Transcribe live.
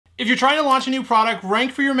If you're trying to launch a new product,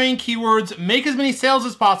 rank for your main keywords, make as many sales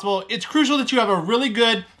as possible, it's crucial that you have a really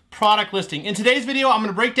good product listing. In today's video, I'm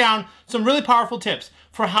gonna break down some really powerful tips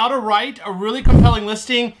for how to write a really compelling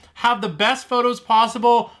listing, have the best photos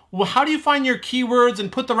possible, how do you find your keywords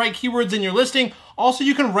and put the right keywords in your listing. Also,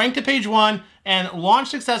 you can rank to page 1 and launch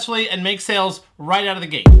successfully and make sales right out of the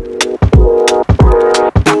gate.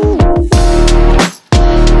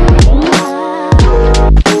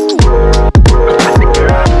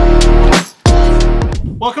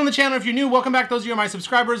 Welcome to the channel. If you're new, welcome back. Those of you who are my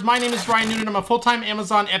subscribers. My name is Ryan Newton. I'm a full-time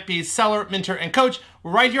Amazon FBA seller, mentor, and coach.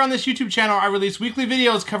 Right here on this YouTube channel, I release weekly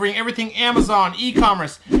videos covering everything Amazon,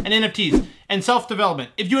 e-commerce, and NFTs, and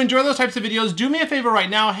self-development. If you enjoy those types of videos, do me a favor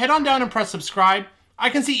right now. Head on down and press subscribe.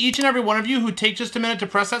 I can see each and every one of you who take just a minute to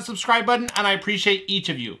press that subscribe button, and I appreciate each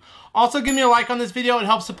of you. Also, give me a like on this video. It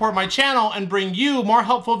helps support my channel and bring you more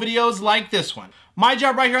helpful videos like this one. My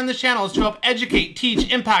job right here on this channel is to help educate,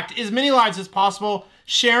 teach, impact as many lives as possible,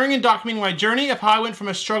 sharing and documenting my journey of how I went from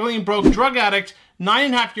a struggling, broke drug addict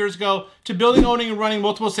 9.5 years ago to building, owning, and running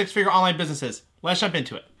multiple six-figure online businesses. Let's jump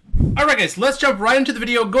into it. All right, guys, let's jump right into the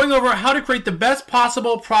video going over how to create the best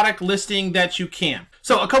possible product listing that you can.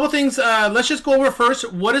 So a couple things, let's just go over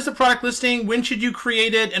first. What is the product listing? When should you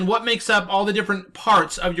create it? And what makes up all the different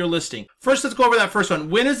parts of your listing? First, let's go over that first one.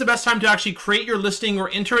 When is the best time to actually create your listing or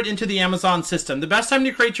enter it into the Amazon system? The best time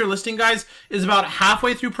to create your listing, guys, is about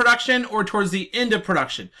halfway through production or towards the end of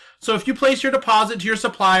production. So if you place your deposit to your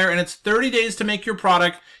supplier and it's 30 days to make your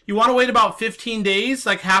product, you want to wait about 15 days,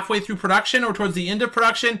 like halfway through production or towards the end of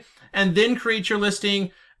production, and then create your listing.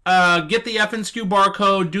 Get the FNSKU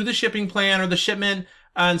barcode, do the shipping plan or the shipment,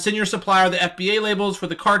 and send your supplier the FBA labels for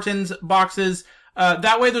the cartons, boxes.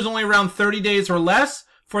 That way there's only around 30 days or less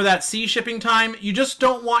for that C shipping time. You just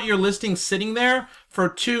don't want your listing sitting there for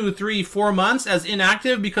 2, 3, 4 months as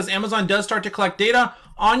inactive, because Amazon does start to collect data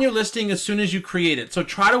on your listing as soon as you create it. So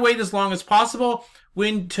try to wait as long as possible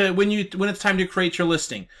when it's time to create your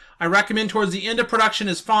listing. I recommend towards the end of production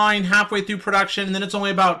is fine, halfway through production, and then it's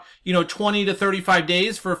only about 20 to 35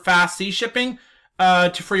 days for fast C shipping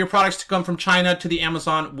for your products to come from China to the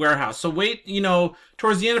Amazon warehouse. So wait,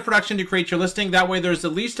 towards the end of production to create your listing. That way there's the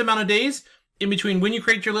least amount of days in between when you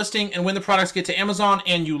create your listing and when the products get to Amazon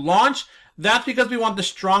and you launch. That's because we want the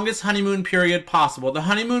strongest honeymoon period possible. The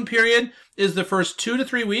honeymoon period is the first 2 to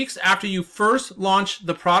 3 weeks after you first launch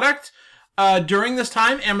the product. During this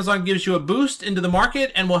time, Amazon gives you a boost into the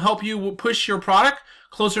market and will help you push your product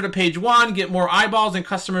closer to page 1, get more eyeballs and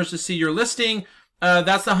customers to see your listing.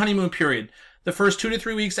 That's the honeymoon period. The first 2 to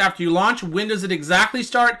 3 weeks after you launch. When does it exactly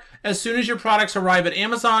start? As soon as your products arrive at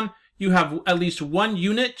Amazon, you have at least 1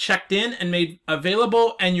 unit checked in and made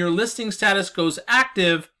available, and your listing status goes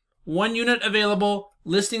active. 1 unit available,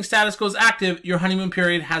 listing status goes active, your honeymoon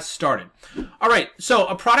period has started. All right, so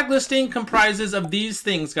a product listing comprises of these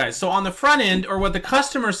things, guys. So on the front end, or what the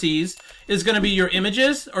customer sees, is going to be your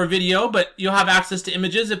images or video, but you'll have access to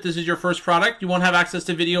images if this is your first product. You won't have access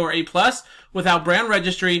to video or A+ without brand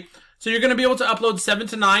registry. So you're going to be able to upload 7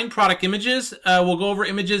 to 9 product images. We'll go over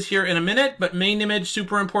images here in a minute, but main image,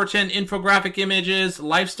 super important, infographic images,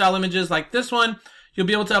 lifestyle images like this one. You'll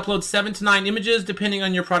be able to upload 7 to 9 images depending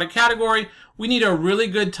on your product category. We need a really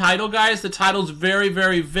good title, guys. The title's very,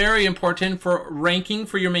 very, very important for ranking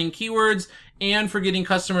for your main keywords and for getting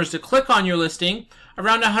customers to click on your listing.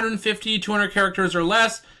 Around 150, 200 characters or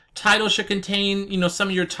less. Title should contain, some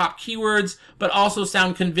of your top keywords, but also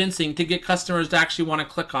sound convincing to get customers to actually want to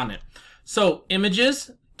click on it. So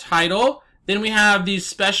images, title. Then we have these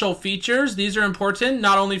special features. These are important,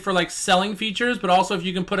 not only for like selling features, but also if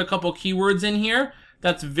you can put a couple keywords in here,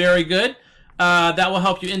 that's very good. That will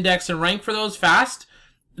help you index and rank for those fast.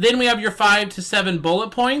 Then we have your 5 to 7 bullet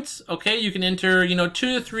points. Okay, you can enter, 2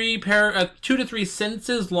 to 3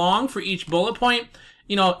 sentences long for each bullet point.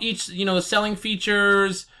 The selling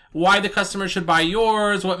features, why the customer should buy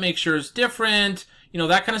yours, what makes yours different,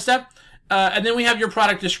 that kind of stuff. And then we have your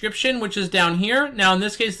product description, which is down here. Now, in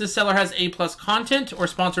this case, this seller has A+ content or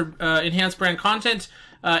sponsored enhanced brand content.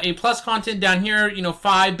 A+ content down here,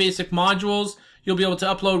 5 basic modules you'll be able to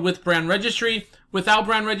upload with brand registry. Without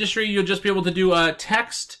brand registry, you'll just be able to do a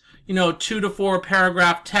text, 2 to 4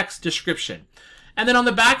 paragraph text description. And then on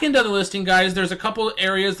the back end of the listing, guys, there's a couple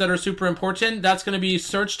areas that are super important. That's going to be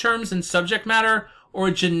search terms and subject matter, or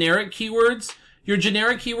generic keywords. Your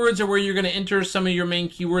generic keywords are where you're going to enter some of your main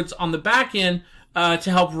keywords on the back end to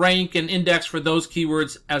help rank and index for those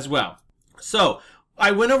keywords as well. So I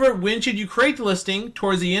went over when should you create the listing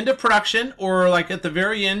towards the end of production, or like at the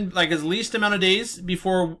very end, like as least amount of days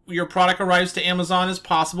before your product arrives to Amazon as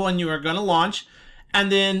possible and you are going to launch.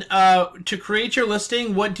 And then to create your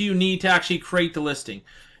listing, what do you need to actually create the listing?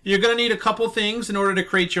 You're going to need a couple things in order to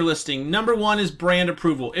create your listing. Number one is brand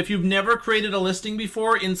approval. If you've never created a listing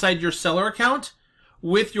before inside your seller account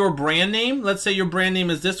with your brand name, let's say your brand name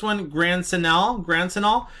is this one, Grand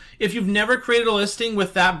Senal. If you've never created a listing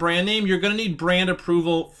with that brand name, you're going to need brand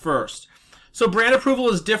approval first. So brand approval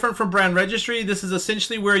is different from brand registry. This is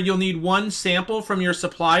essentially where you'll need one sample from your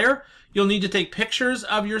supplier. You'll need to take pictures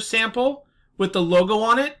of your sample with the logo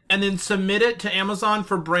on it and then submit it to Amazon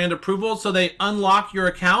for brand approval so they unlock your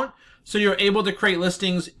account so you're able to create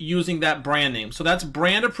listings using that brand name. So that's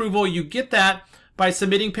brand approval. You get that by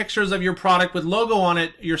submitting pictures of your product with logo on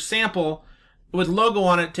it, your sample with logo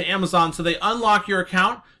on it to Amazon so they unlock your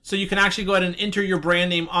account so you can actually go ahead and enter your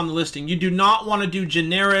brand name on the listing. You do not want to do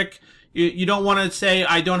generic. You don't want to say,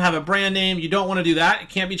 I don't have a brand name. You don't want to do that. It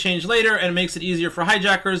can't be changed later, and it makes it easier for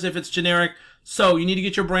hijackers if it's generic. So you need to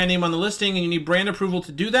get your brand name on the listing, and you need brand approval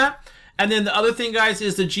to do that. And then the other thing, guys,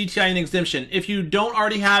 is the GTIN exemption. If you don't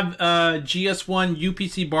already have GS1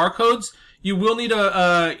 UPC barcodes, you will need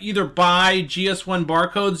to either buy GS1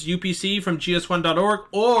 barcodes UPC from gs1.org,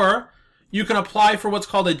 or you can apply for what's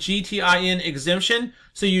called a GTIN exemption,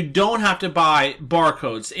 so you don't have to buy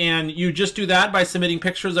barcodes. And you just do that by submitting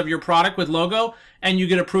pictures of your product with logo, and you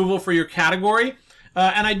get approval for your category.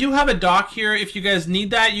 And I do have a doc here. If you guys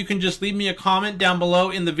need that, you can just leave me a comment down below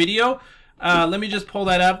in the video. Let me just pull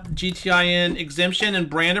that up, GTIN exemption and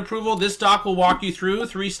brand approval. This doc will walk you through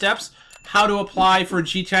 3 steps how to apply for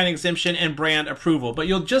GTIN exemption and brand approval. But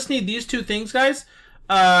you'll just need these 2 things, guys.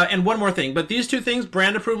 And one more thing, but these 2 things,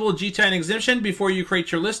 brand approval, GTIN exemption, before you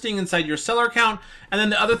create your listing inside your seller account. And then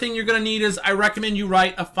the other thing you're going to need is, I recommend you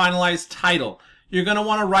write a finalized title. You're going to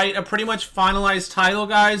want to write a pretty much finalized title,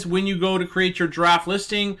 guys, when you go to create your draft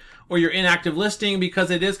listing or your inactive listing,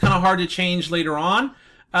 because it is kind of hard to change later on.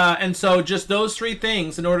 And so just those 3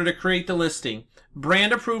 things in order to create the listing: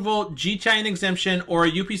 brand approval, GTIN exemption, or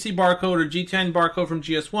a UPC barcode or GTIN barcode from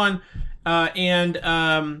GS1, and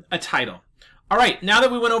a title. All right, now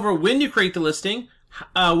that we went over when you create the listing,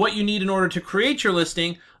 what you need in order to create your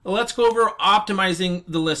listing, let's go over optimizing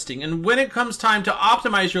the listing. And when it comes time to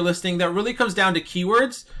optimize your listing, that really comes down to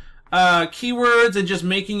keywords. Keywords and just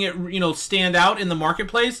making it, stand out in the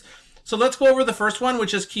marketplace. So let's go over the first one,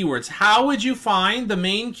 which is keywords. How would you find the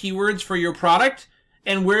main keywords for your product,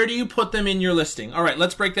 and where do you put them in your listing? All right,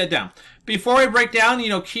 let's break that down. Before I break down,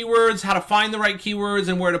 keywords, how to find the right keywords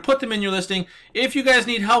and where to put them in your listing, if you guys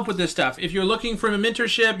need help with this stuff, if you're looking for a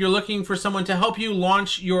mentorship, you're looking for someone to help you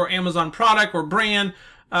launch your Amazon product or brand,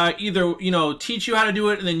 either, teach you how to do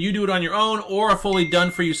it and then you do it on your own, or a fully done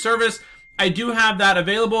for you service, I do have that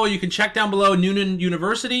available. You can check down below Noonan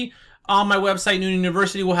University. On my website, Noonan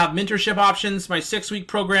University will have mentorship options, my 6-week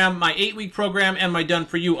program, my 8-week program, and my done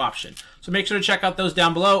for you option. So make sure to check out those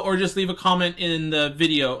down below, or just leave a comment in the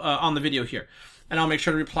video, on the video here, and I'll make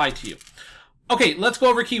sure to reply to you. Okay, let's go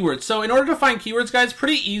over keywords. So in order to find keywords, guys,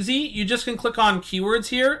 pretty easy. You just can click on keywords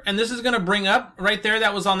here, and this is going to bring up right there.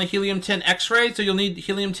 That was on the Helium 10 X-Ray. So you'll need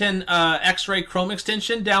Helium 10 X-Ray Chrome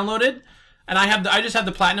extension downloaded. And I just have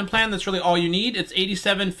the Platinum plan. That's really all you need. It's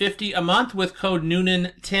 $87.50 a month with code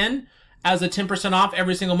Noonan10 as a 10% off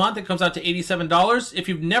every single month. It comes out to $87. If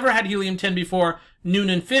you've never had Helium 10 before,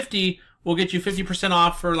 Noonan50 will get you 50%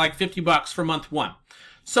 off for like $50 for month 1.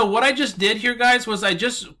 So what I just did here, guys, was I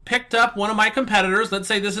just picked up one of my competitors. Let's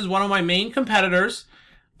say this is one of my main competitors.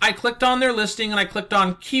 I clicked on their listing and I clicked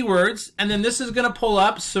on keywords, and then this is going to pull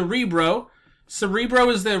up Cerebro. Cerebro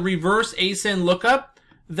is the reverse ASIN lookup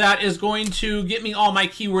that is going to get me all my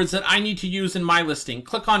keywords that I need to use in my listing.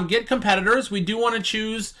 Click on Get Competitors. We do want to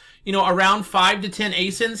choose, around 5 to 10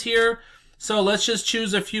 ASINs here. So let's just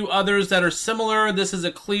choose a few others that are similar. This is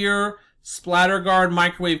a clear splatter guard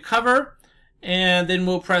microwave cover. And then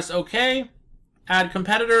we'll press OK. Add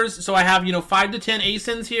competitors. So I have, 5 to 10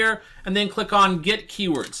 ASINs here. And then click on Get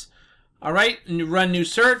Keywords. All right, and run new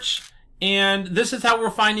search. And this is how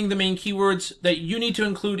we're finding the main keywords that you need to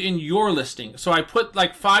include in your listing. So I put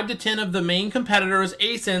like 5 to 10 of the main competitors,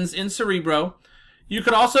 ASINs, in Cerebro. You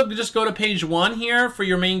could also just go to page 1 here for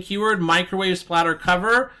your main keyword, microwave splatter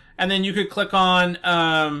cover. And then you could click on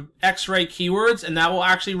X-ray keywords, and that will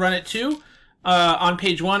actually run it too on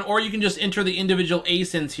page 1. Or you can just enter the individual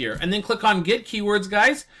ASINs here. And then click on Get Keywords,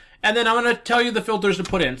 guys. And then I'm going to tell you the filters to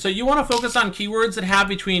put in. So you want to focus on keywords that have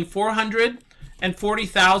between 400 and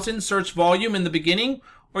 40,000 search volume in the beginning,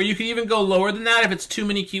 or you could even go lower than that. If it's too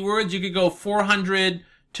many keywords, you could go 400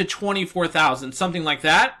 to 24,000, something like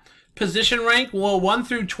that. Position rank, well, 1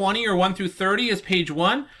 through 20 or 1 through 30 is page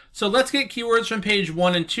 1. So let's get keywords from page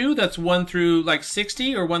 1 and 2. That's 1 through like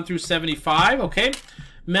 60 or 1 through 75, okay?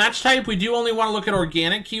 Match type, we do only want to look at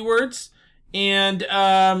organic keywords. And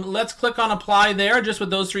let's click on apply there just with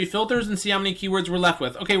those 3 filters and see how many keywords we're left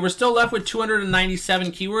with. Okay, we're still left with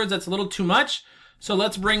 297 keywords. That's a little too much. So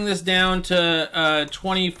let's bring this down to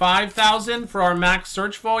 25,000 for our max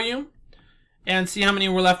search volume and see how many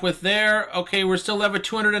we're left with there. Okay, we're still left with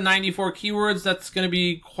 294 keywords. That's going to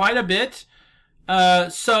be quite a bit.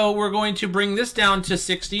 So we're going to bring this down to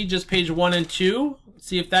 60, just page 1 and 2.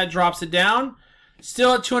 See if that drops it down.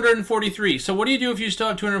 Still at 243. So what do you do if you still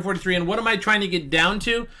have 243? And what am I trying to get down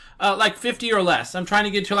to? Like 50 or less. I'm trying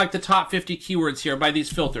to get to like the top 50 keywords here by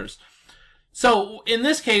these filters. So in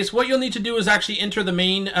this case, what you'll need to do is actually enter the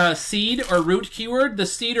main seed or root keyword. The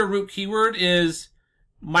seed or root keyword is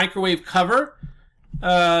microwave cover.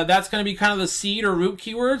 That's going to be kind of the seed or root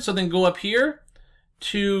keyword. So then go up here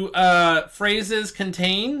to phrases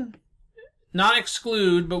contain, not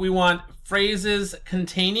exclude, but we want phrases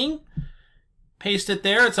containing. Paste it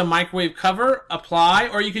there. It's a microwave cover. Apply,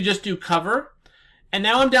 or you could just do cover. And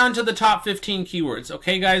now I'm down to the top 15 keywords.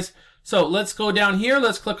 Okay, guys? So let's go down here.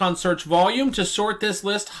 Let's click on search volume to sort this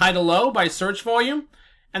list high to low by search volume.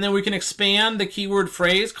 And then we can expand the keyword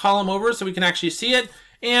phrase column over so we can actually see it.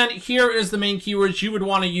 And here is the main keywords you would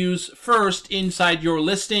want to use first inside your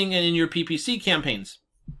listing and in your PPC campaigns.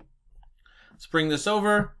 Let's bring this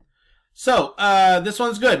over. So this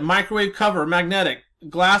one's good. Microwave cover, magnetic.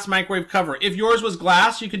 Glass microwave cover. If yours was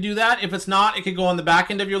glass, you could do that. If it's not, it could go on the back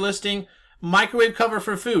end of your listing. Microwave cover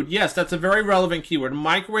for food. Yes, that's a very relevant keyword.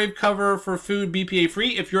 Microwave cover for food, BPA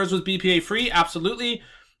free. If yours was BPA free, absolutely.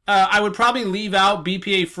 I would probably leave out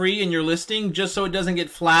BPA free in your listing just so it doesn't get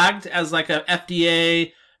flagged as like a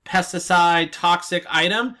FDA pesticide toxic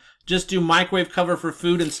item. Just do microwave cover for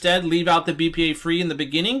food instead. Leave out the BPA free in the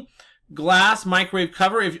beginning. Glass microwave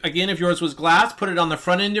cover. If yours was glass, put it on the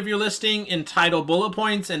front end of your listing in title, bullet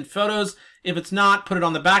points, and photos. If it's not, put it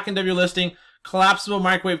on the back end of your listing. Collapsible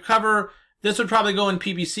microwave cover. This would probably go in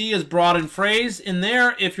PPC as broad and phrase in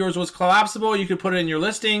there. If yours was collapsible, you could put it in your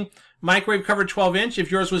listing. Microwave cover 12-inch.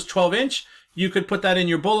 If yours was 12-inch, you could put that in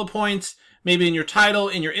your bullet points, maybe in your title,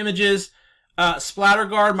 in your images. Splatter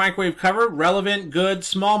guard microwave cover, relevant, good.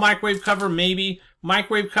 Small microwave cover, maybe.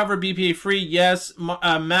 Microwave cover, BPA free, yes.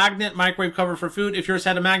 Magnet microwave cover for food. If yours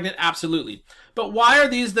had a magnet, absolutely. But why are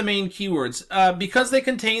these the main keywords? Because they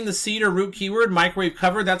contain the seed or root keyword, microwave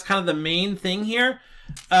cover. That's kind of the main thing here.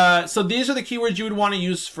 So these are the keywords you would want to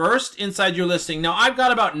use first inside your listing. Now I've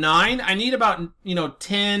got about 9. I need about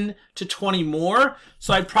 10 to 20 more.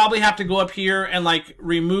 So I'd probably have to go up here and like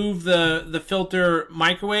remove the filter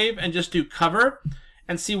microwave and just do cover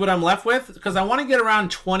and see what I'm left with, because I want to get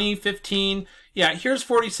around 20, 15. Yeah, here's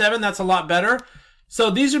 47. That's a lot better. So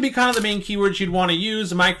these would be kind of the main keywords you'd want to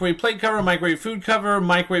use. Microwave plate cover, microwave food cover,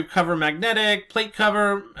 microwave cover magnetic, plate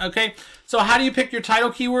cover. Okay, so how do you pick your title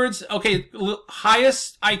keywords? Okay,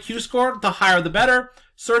 highest IQ score, the higher the better.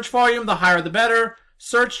 Search volume, the higher the better.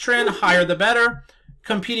 Search trend, higher the better.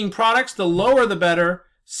 Competing products, the lower the better.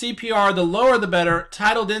 CPR, the lower the better.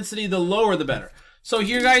 Title density, the lower the better. So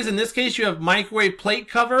here, guys, in this case, you have microwave plate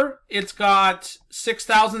cover. It's got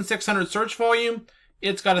 6,600 search volume.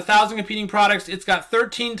 It's got 1,000 competing products. It's got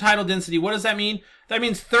 13 title density. What does that mean? That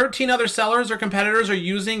means 13 other sellers or competitors are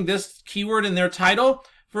using this keyword in their title,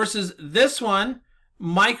 versus this one,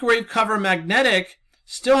 microwave cover magnetic,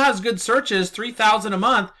 still has good searches, 3,000 a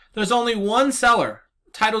month. There's only one seller,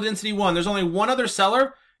 title density 1. There's only one other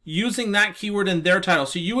seller using that keyword in their title.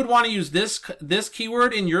 So you would want to use this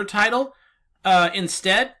keyword in your title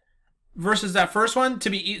instead, versus that first one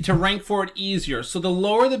to rank for it easier. So the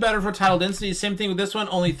lower the better for title density. Same thing with this one,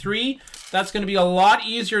 only 3. That's going to be a lot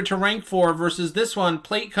easier to rank for versus this one,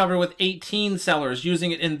 plate cover, with 18 sellers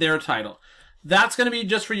using it in their title. That's going to be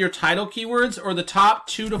just for your title keywords or the top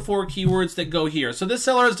 2 to 4 keywords that go here. So this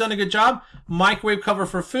seller has done a good job. Microwave cover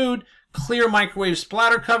for food, clear microwave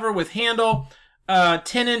splatter cover with handle,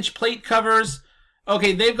 10-inch plate covers.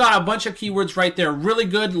 Okay, they've got a bunch of keywords right there. Really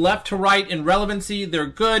good left to right in relevancy. They're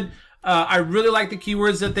good. I really like the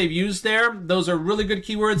keywords that they've used there. Those are really good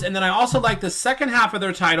keywords. And then I also like the second half of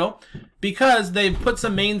their title because they've put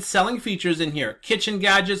some main selling features in here. Kitchen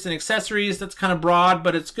gadgets and accessories. That's kind of broad,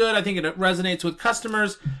 but it's good. I think it resonates with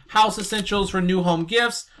customers. House essentials for new home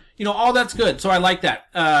gifts. You know, all that's good. So I like that.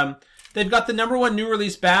 They've got the #1 new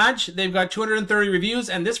release badge. They've got 230 reviews.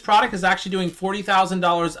 And this product is actually doing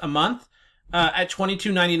 $40,000 a month at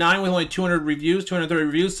 $22.99 with only 230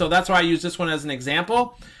 reviews. So that's why I use this one as an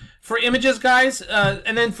example. For images, guys,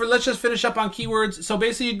 and then let's just finish up on keywords. So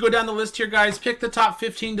basically, you go down the list here, guys. Pick the top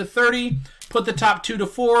 15 to 30. Put the top 2 to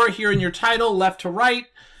 4 here in your title, left to right.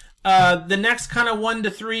 The next kind of 1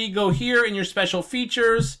 to 3 go here in your special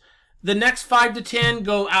features. The next 5 to 10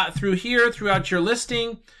 go out through here, throughout your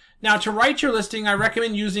listing. Now, to write your listing, I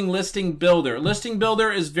recommend using Listing Builder. Listing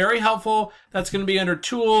Builder is very helpful. That's going to be under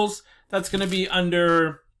Tools. That's going to be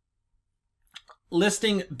under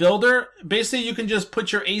Listing Builder. Basically, you can just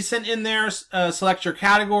put your ASIN in there, select your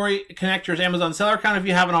category, connect your Amazon seller account if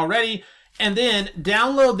you haven't already, and then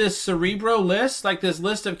download this Cerebro list, like this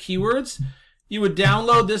list of keywords. You would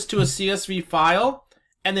download this to a CSV file,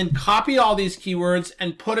 and then copy all these keywords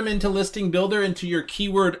and put them into Listing Builder into your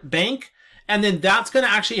keyword bank. And then that's going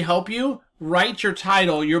to actually help you write your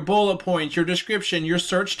title, your bullet points, your description, your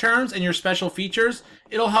search terms, and your special features.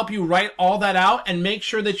 It'll help you write all that out and make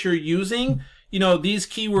sure that you're using, you know, these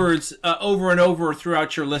keywords over and over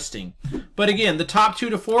throughout your listing. But again, the top 2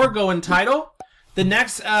 to 4 go in title. The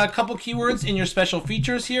next couple keywords in your special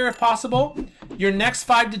features here, if possible. Your next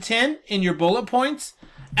 5 to 10 in your bullet points.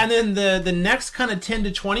 And then the next kind of 10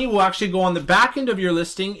 to 20 will actually go on the back end of your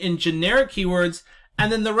listing in generic keywords.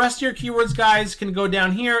 And then the rest of your keywords, guys, can go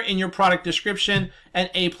down here in your product description and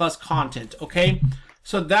A+ content, okay?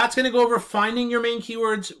 So that's going to go over finding your main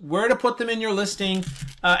keywords, where to put them in your listing,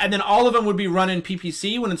 and then all of them would be run in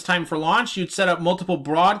PPC when it's time for launch. You'd set up multiple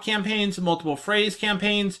broad campaigns, multiple phrase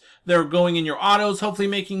campaigns. They're going in your autos, hopefully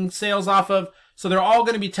making sales off of. So they're all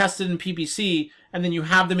going to be tested in PPC, and then you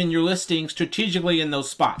have them in your listing strategically in those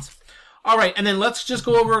spots. All right, and then let's just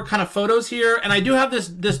go over kind of photos here. And I do have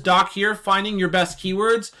this doc here, finding your best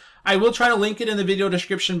keywords. I will try to link it in the video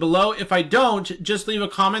description below. If I don't, just leave a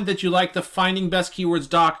comment that you like the Finding Best Keywords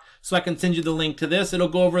doc so I can send you the link to this. It'll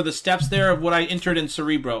go over the steps there of what I entered in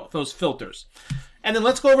Cerebro, those filters. And then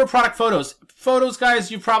let's go over product photos. Photos,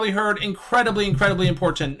 guys, you've probably heard, incredibly, incredibly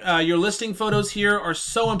important. Your listing photos here are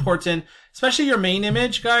so important, especially your main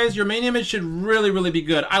image, guys. Your main image should really, really be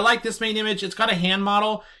good. I like this main image. It's got a hand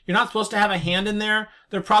model. You're not supposed to have a hand in there.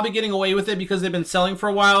 They're probably getting away with it because they've been selling for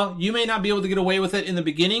a while. You may not be able to get away with it in the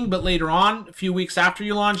beginning, but later on, a few weeks after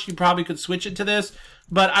you launch, you probably could switch it to this.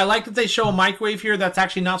 But I like that they show a microwave here. That's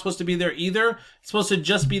actually not supposed to be there either. It's supposed to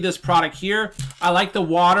just be this product here. I like the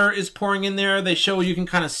water is pouring in there. They show you can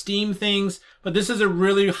kind of steam things. But this is a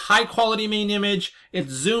really high quality main image.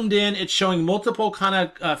 It's zoomed in. It's showing multiple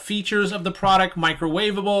kind of features of the product.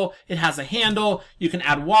 Microwavable. It has a handle. You can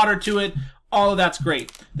add water to it. All of that's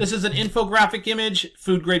great. This is an infographic image.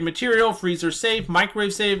 Food grade material. Freezer safe.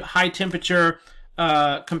 Microwave safe. High temperature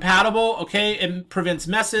compatible. Okay. It prevents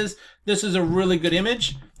messes. This is a really good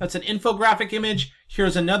image. That's an infographic image.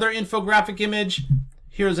 Here's another infographic image.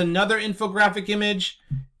 Here's another infographic image.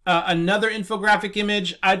 Another infographic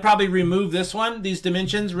image. I'd probably remove this one. These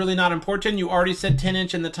dimensions, really not important. You already said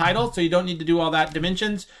 10-inch in the title, so you don't need to do all that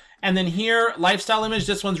dimensions. And then here, lifestyle image.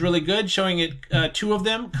 This one's really good, showing it 2 of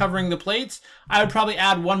them covering the plates. I would probably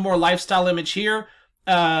add one more lifestyle image here.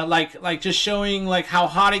 Like just showing like how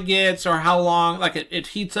hot it gets or how long, like it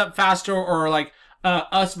heats up faster, or like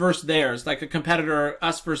us versus theirs, like a competitor,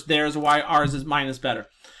 us versus theirs, why mine is better.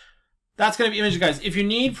 That's going to be images, guys. If you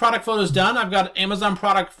need product photos done, I've got Amazon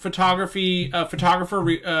product photography, photographer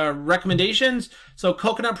recommendations. So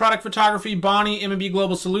Coconut Product Photography, Bonnie, M&B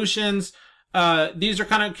Global Solutions. These are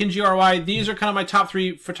kind of Kinji ROI. These are kind of my top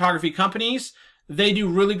 3 photography companies. They do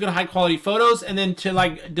really good high quality photos. And then to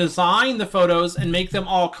like design the photos and make them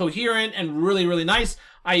all coherent and really, really nice,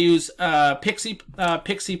 I use Pixie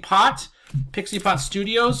Pot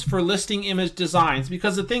Studios for listing image designs.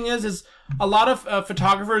 Because the thing is a lot of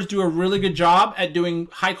photographers do a really good job at doing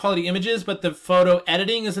high quality images, but the photo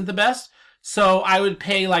editing isn't the best. So I would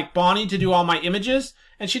pay like Bonnie to do all my images,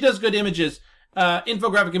 and she does good images,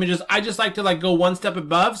 infographic images. I just like to like go one step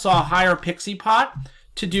above, so I'll hire Pixie Pot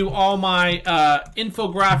to do all my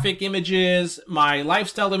infographic images, my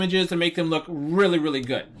lifestyle images, and make them look really, really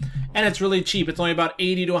good. And it's really cheap. It's only about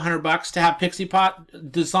 $80 to $100 to have Pixie Pot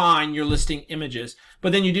design your listing images.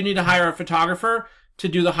 But then you do need to hire a photographer to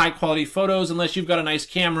do the high quality photos, unless you've got a nice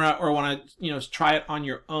camera or want to, try it on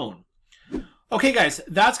your own. Okay, guys,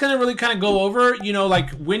 that's going to really kind of go over, like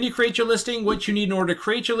when you create your listing, what you need in order to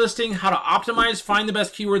create your listing, how to optimize, find the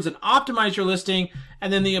best keywords and optimize your listing,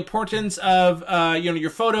 and then the importance of, your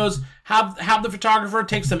photos. Have the photographer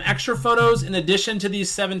take some extra photos in addition to these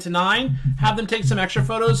 7 to 9. Have them take some extra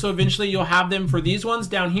photos, so eventually you'll have them for these ones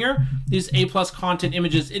down here, these A+ content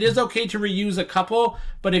images. It is okay to reuse a couple,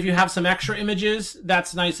 but if you have some extra images,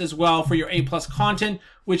 that's nice as well for your A+ content,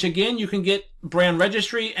 which again, you can get brand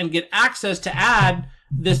registry and get access to add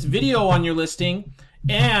this video on your listing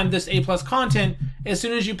and this A+ content as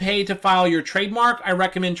soon as you pay to file your trademark. I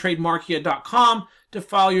recommend trademarkia.com to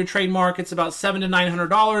file your trademark. It's about $700 to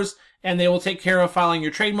 $900, and they will take care of filing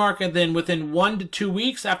your trademark. And then within 1 to 2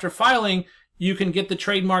 weeks after filing, you can get the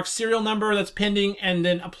trademark serial number that's pending and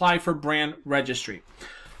then apply for brand registry.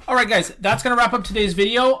 All right, guys, that's going to wrap up today's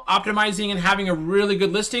video, optimizing and having a really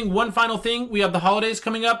good listing. One final thing, we have the holidays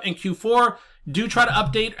coming up in Q4. Do try to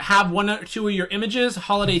update, have one or two of your images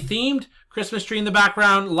holiday themed, Christmas tree in the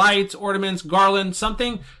background, lights, ornaments, garland,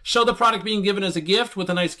 something. Show the product being given as a gift with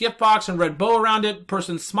a nice gift box and red bow around it,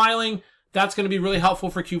 person smiling. That's going to be really helpful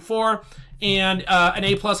for Q4. And an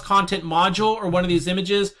A+ content module or one of these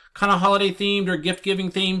images, kind of holiday themed or gift giving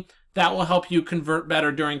theme. That will help you convert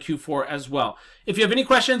better during Q4 as well. If you have any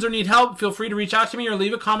questions or need help, feel free to reach out to me or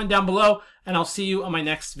leave a comment down below, and I'll see you on my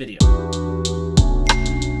next video.